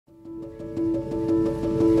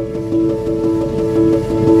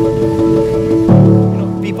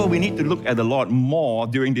to look at the Lord more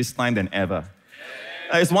during this time than ever.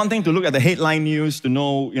 It's one thing to look at the headline news to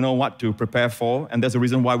know, what to prepare for. And there's a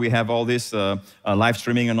reason why we have all this live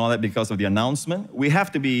streaming and all that, because of the announcement. We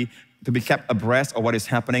have to be kept abreast of what is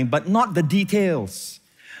happening, but not the details.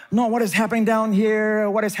 Not what is happening down here,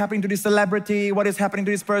 what is happening to this celebrity, what is happening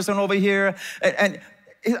to this person over here.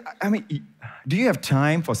 Do you have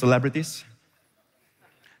time for celebrities?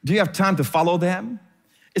 Do you have time to follow them?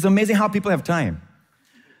 It's amazing how people have time.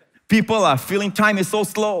 People are feeling time is so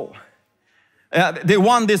slow. They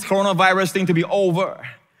want this coronavirus thing to be over.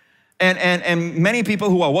 And many people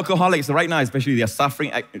who are workaholics right now, especially, they are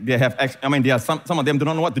suffering. Some of them do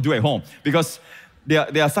not know what to do at home because they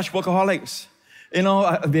are such workaholics.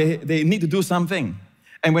 They need to do something.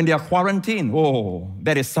 And when they are quarantined,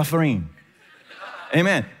 that is suffering.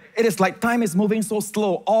 Amen. It is like time is moving so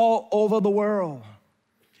slow all over the world.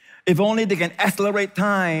 If only they can accelerate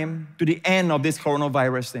time to the end of this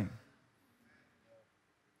coronavirus thing.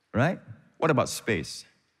 Right? What about space?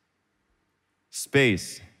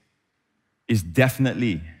 Space is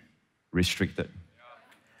definitely restricted.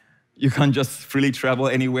 You can't just freely travel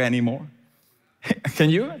anywhere anymore. Can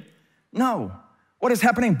you? No. What is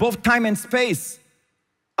happening? Both time and space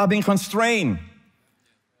are being constrained.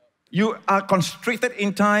 You are constricted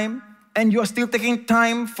in time, and you're still taking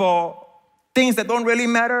time for things that don't really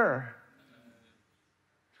matter.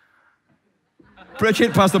 Preach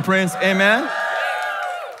it, Pastor Prince. Amen.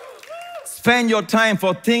 Spend your time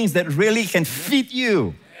for things that really can feed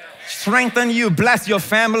you, strengthen you, bless your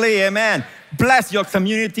family. Amen. Bless your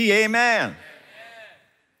community. Amen.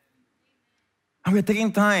 And we're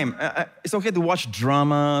taking time. It's okay to watch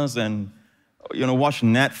dramas and watch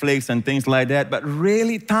Netflix and things like that, but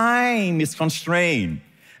really time is constrained.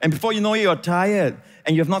 And before you know it, you're tired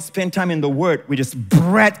and you have not spent time in the Word, which is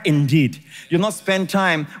bread indeed. You have not spent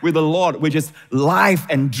time with the Lord, which is life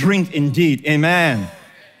and drink indeed. Amen.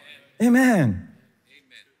 Amen.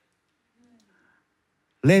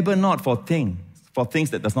 Labor not for things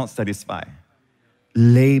that does not satisfy.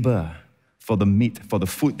 Labor for the meat, for the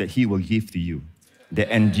food that He will give to you, that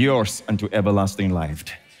endures unto everlasting life.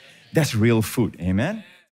 That's real food. Amen.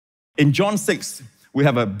 In John 6, we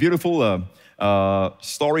have a beautiful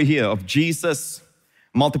story here of Jesus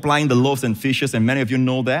multiplying the loaves and fishes, and many of you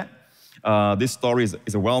know that. This story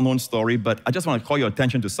is a well-known story, but I just want to call your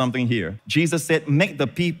attention to something here. Jesus said, make the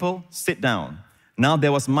people sit down. Now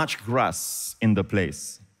there was much grass in the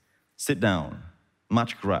place. Sit down,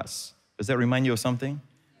 much grass. Does that remind you of something?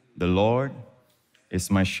 The Lord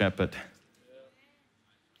is my shepherd.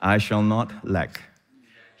 I shall not lack.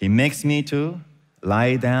 He makes me to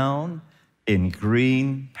lie down in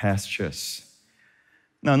green pastures.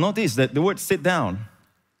 Now notice that the word sit down,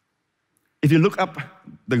 if you look up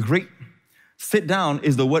the Greek, sit down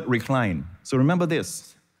is the word recline. So remember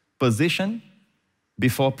this, position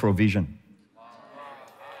before provision.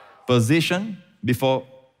 Position before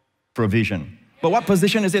provision. But what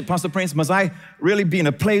position is it, Pastor Prince? Must I really be in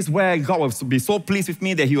a place where God will be so pleased with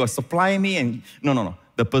me that He will supply me? And no.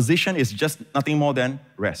 The position is just nothing more than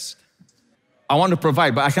rest. I want to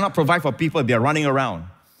provide, but I cannot provide for people if they're running around.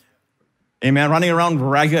 Amen. Running around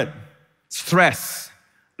ragged, stressed,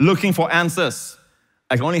 looking for answers.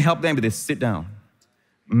 I can only help them if they sit down.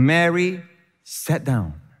 Mary sat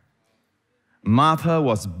down. Martha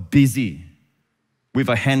was busy with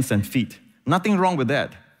her hands and feet. Nothing wrong with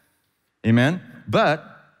that. Amen. But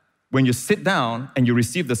when you sit down and you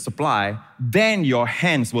receive the supply, then your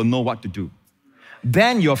hands will know what to do.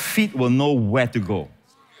 Then your feet will know where to go.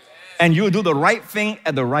 And you'll do the right thing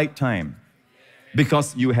at the right time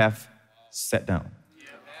because you have sat down.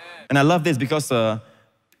 And I love this because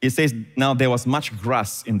it says, now there was much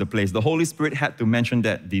grass in the place. The Holy Spirit had to mention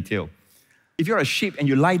that detail. If you're a sheep and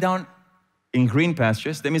you lie down in green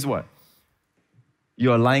pastures, that means what?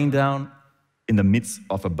 You are lying down in the midst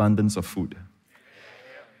of abundance of food.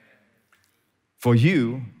 For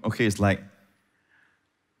you, okay, it's like,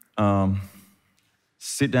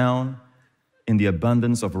 sit down in the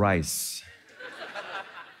abundance of rice,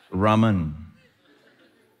 ramen,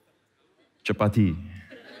 chapati,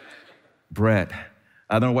 bread.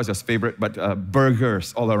 I don't know what's your favorite, but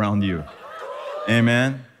burgers all around you.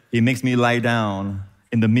 Amen. He makes me lie down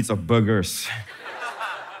in the midst of burgers.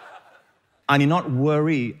 I need not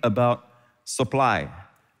worry about supply.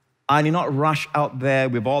 I need not rush out there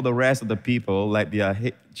with all the rest of the people like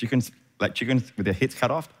chickens with their heads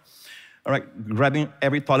cut off. All right, grabbing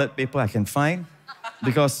every toilet paper I can find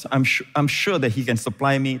because I'm sure that He can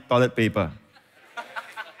supply me toilet paper.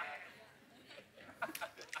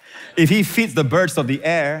 If He feeds the birds of the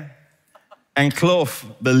air and clothes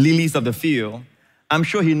the lilies of the field, I'm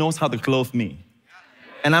sure He knows how to clothe me.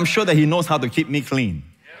 And I'm sure that He knows how to keep me clean.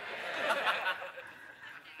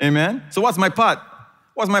 Amen? So what's my part?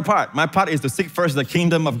 What's my part? My part is to seek first the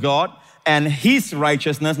kingdom of God and His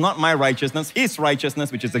righteousness, not my righteousness, His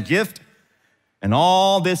righteousness, which is a gift. And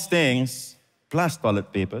all these things, plus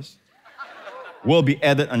toilet papers, will be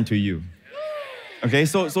added unto you. Okay,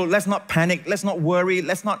 so let's not panic, let's not worry,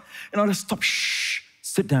 let's stop, shh,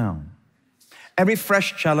 sit down. Every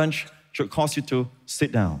fresh challenge should cause you to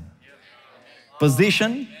sit down.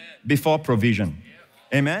 Position before provision.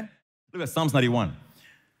 Amen? Look at Psalms 91.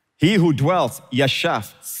 He who dwells,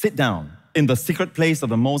 Yashav, sit down in the secret place of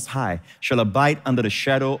the Most High, shall abide under the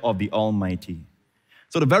shadow of the Almighty.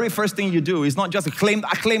 So the very first thing you do is not just I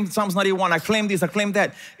claim Psalms 91, I claim this, I claim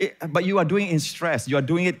that, but you are doing it in stress, you are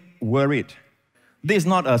doing it worried. This is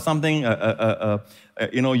not something,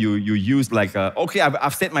 you use like, okay,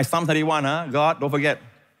 I've said my Psalms 91, God, don't forget.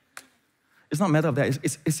 It's not a matter of that,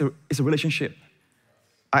 it's a relationship.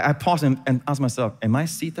 I pause and ask myself, am I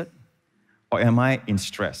seated or am I in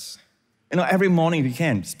stress? Every morning if you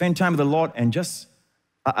can, spend time with the Lord and just,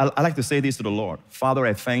 I like to say this to the Lord. Father,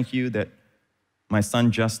 I thank you that my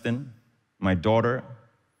son Justin, my daughter,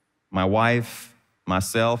 my wife,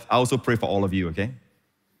 myself, I also pray for all of you, okay?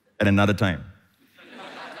 At another time.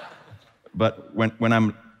 But when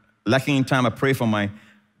I'm lacking in time, I pray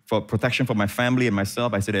for protection for my family and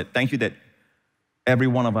myself. I say that, thank you that every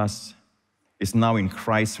one of us is now in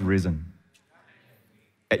Christ risen.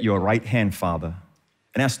 At your right hand, Father.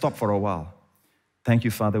 And I stop for a while. Thank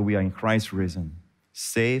you, Father, we are in Christ risen,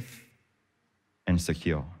 safe and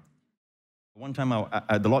secure. One time,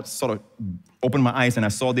 the Lord sort of opened my eyes and I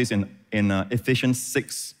saw this in Ephesians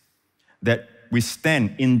 6, that we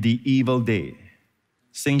stand in the evil day.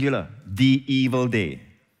 Singular, the evil day.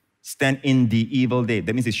 Stand in the evil day.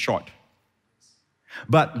 That means it's short.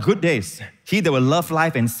 But good days, he that will love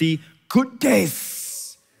life and see good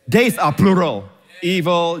days. Days are plural.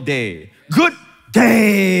 Evil day. Good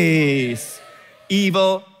days.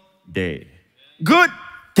 Evil day. Good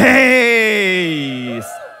days.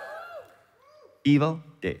 Evil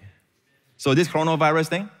day. So this coronavirus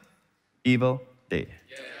thing, evil day.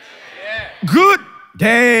 Good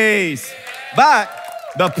days. But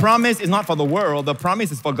the promise is not for the world. The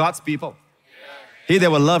promise is for God's people. He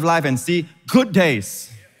that will love life and see good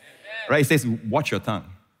days. Right? It says, watch your tongue.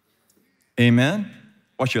 Amen?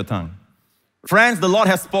 Watch your tongue. Friends, the Lord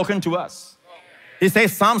has spoken to us. He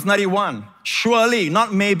says, Psalms 91, surely,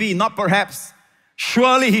 not maybe, not perhaps,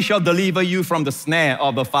 surely He shall deliver you from the snare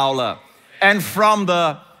of the fowler and from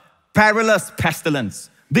the perilous pestilence.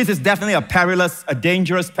 This is definitely a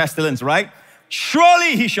dangerous pestilence, right?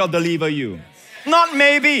 Surely He shall deliver you. Not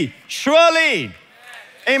maybe, surely.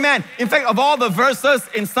 Amen. In fact, of all the verses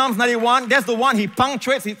in Psalms 91, that's the one He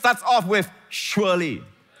punctuates. He starts off with, surely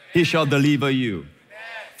He shall deliver you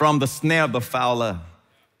from the snare of the fowler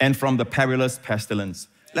and from the perilous pestilence.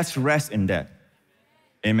 Let's rest in that.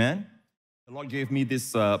 Amen. The Lord gave me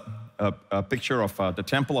this picture of the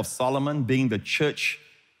Temple of Solomon being the church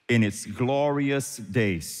in its glorious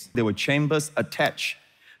days. There were chambers attached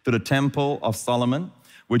to the Temple of Solomon,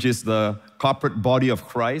 which is the corporate body of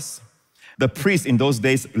Christ. The priests in those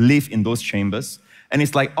days lived in those chambers. And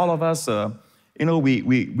it's like all of us,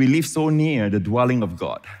 we live so near the dwelling of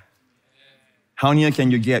God. How near can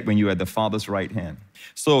you get when you're at the Father's right hand?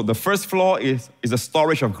 So the first floor is a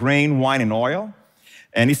storage of grain, wine, and oil.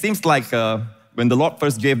 And it seems like when the Lord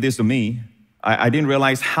first gave this to me, I didn't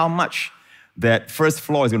realize how much that first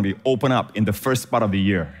floor is going to be open up in the first part of the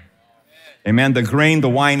year. Amen. The grain, the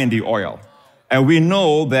wine, and the oil. And we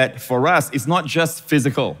know that for us, it's not just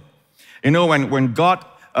physical. When God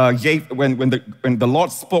when the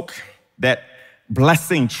Lord spoke that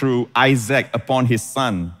blessing through Isaac upon his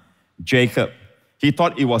son, Jacob, he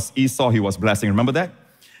thought it was Esau he was blessing. Remember that?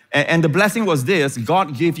 And the blessing was this: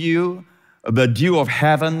 God give you the dew of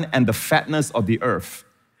heaven and the fatness of the earth.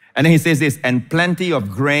 And then he says this, and plenty of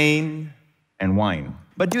grain and wine.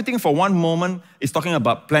 But do you think for one moment it's talking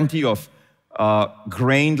about plenty of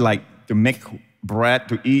grain, like to make bread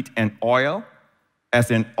to eat, and oil,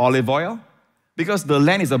 as in olive oil? Because the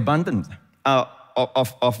land is abundant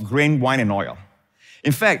of grain, wine, and oil.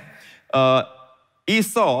 In fact,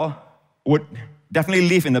 Esau would definitely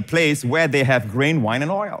live in a place where they have grain, wine,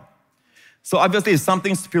 and oil. So obviously it's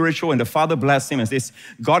something spiritual, and the Father blessed him and says,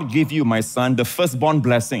 God give you, my son, the firstborn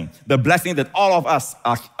blessing. The blessing that all of us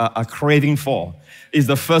are craving for is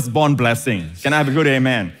the firstborn blessing. Can I have a good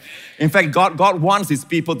amen? In fact, God wants His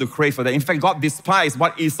people to crave for that. In fact, God despised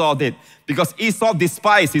what Esau did, because Esau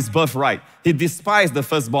despised his birthright. He despised the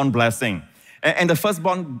firstborn blessing. And the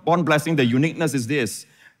firstborn blessing, the uniqueness is this: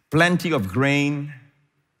 plenty of grain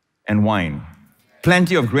and wine.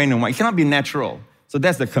 Plenty of grain and wine. It cannot be natural. So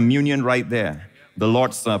that's the communion right there, the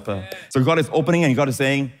Lord's Supper. So God is opening and God is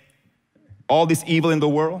saying, all this evil in the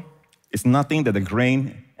world is nothing that the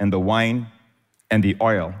grain and the wine and the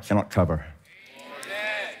oil cannot cover.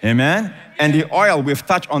 Amen? And the oil, we've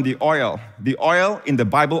touched on the oil. The oil in the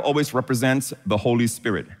Bible always represents the Holy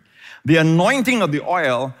Spirit. The anointing of the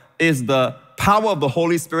oil is the power of the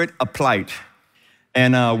Holy Spirit applied.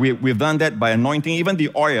 And we've done that by anointing even the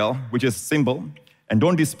oil, which is symbol. And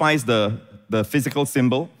don't despise the physical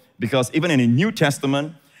symbol, because even in the New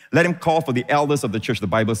Testament, let him call for the elders of the church, the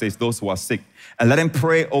Bible says, those who are sick. And let him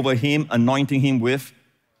pray over him, anointing him with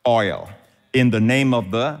oil in the name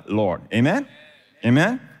of the Lord. Amen?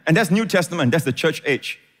 Amen? And that's New Testament, that's the church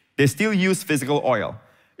age. They still use physical oil.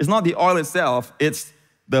 It's not the oil itself, it's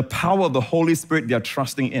the power of the Holy Spirit they're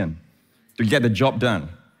trusting in to get the job done.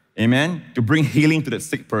 Amen? To bring healing to that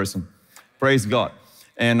sick person. Praise God.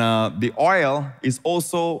 And the oil is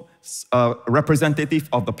also representative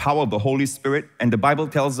of the power of the Holy Spirit. And the Bible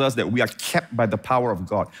tells us that we are kept by the power of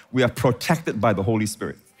God. We are protected by the Holy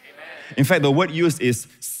Spirit. Amen. In fact, the word used is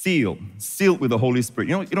seal, sealed with the Holy Spirit.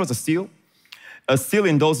 You know what's a seal? A seal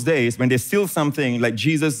in those days, when they sealed something, like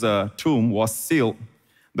Jesus' tomb was sealed,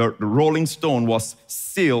 the rolling stone was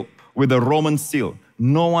sealed with a Roman seal.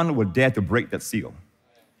 No one would dare to break that seal.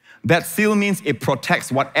 That seal means it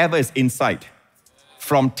protects whatever is inside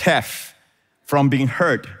from theft, from being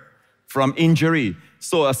hurt, from injury.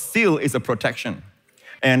 So a seal is a protection.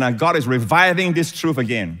 And God is reviving this truth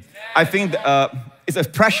again. I think it's a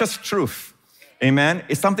precious truth. Amen?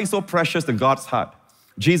 It's something so precious to God's heart.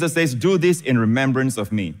 Jesus says, do this in remembrance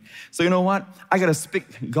of me. So you know what? I gotta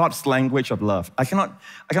speak God's language of love. I cannot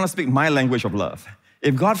speak my language of love.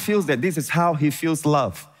 If God feels that this is how he feels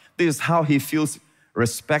love, this is how he feels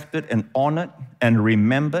respected and honored and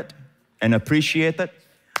remembered and appreciated,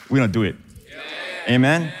 we're gonna do it. Yeah.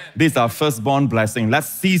 Amen? This is our firstborn blessing. Let's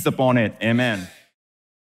seize upon it. Amen.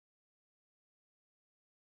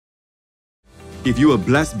 If you were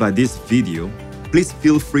blessed by this video, please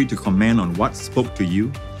feel free to comment on what spoke to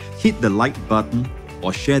you, hit the like button,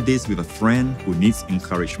 or share this with a friend who needs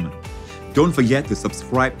encouragement. Don't forget to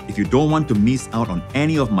subscribe if you don't want to miss out on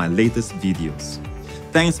any of my latest videos.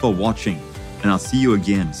 Thanks for watching, and I'll see you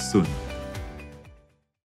again soon.